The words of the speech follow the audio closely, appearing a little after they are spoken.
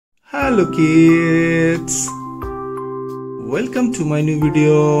Hello kids, welcome to my new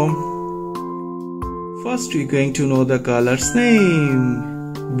video. First we're going to know the color's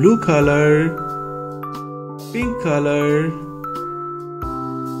name. Blue color, pink color,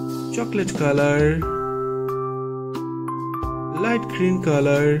 chocolate color, light green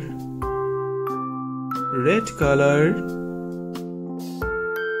color, red color,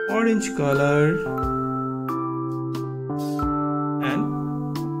 orange color, and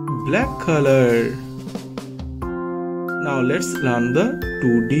black color. Now let's learn the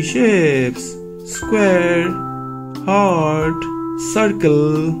 2D shapes: square, heart,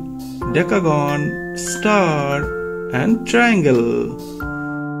 circle, decagon, star, and triangle.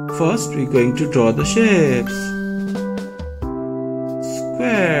 First we're going to draw the shapes.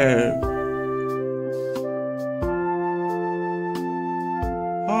 Square,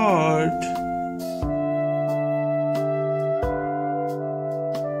 heart,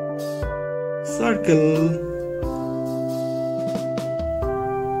 circle,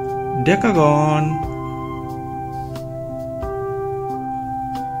 decagon,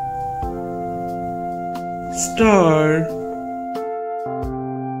 star,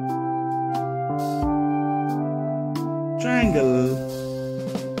 triangle.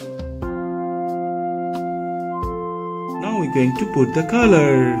 Now we're going to put the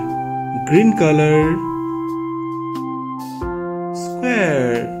color. Green color,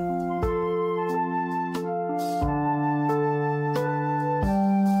 square,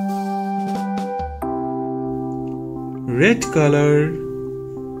 red color,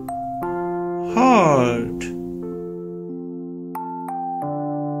 heart,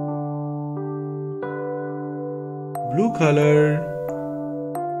 blue color,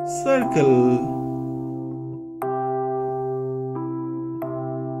 circle,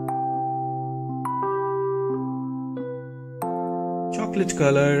 chocolate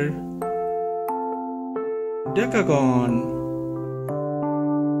color, decagon,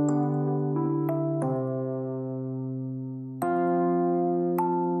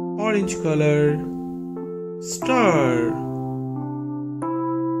 orange color, star,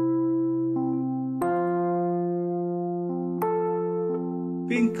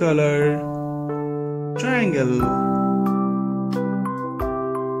 pink color, triangle.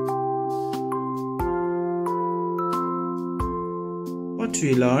 What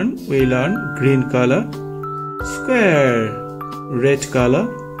we learn? We learn green color, square, red color,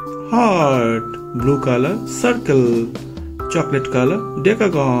 heart, blue color, circle, chocolate color,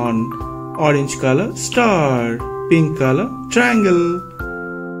 decagon, orange color, star, pink color, triangle.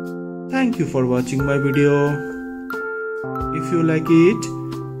 Thank you for watching my video. If you like it,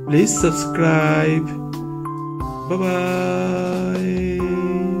 please subscribe. Bye bye.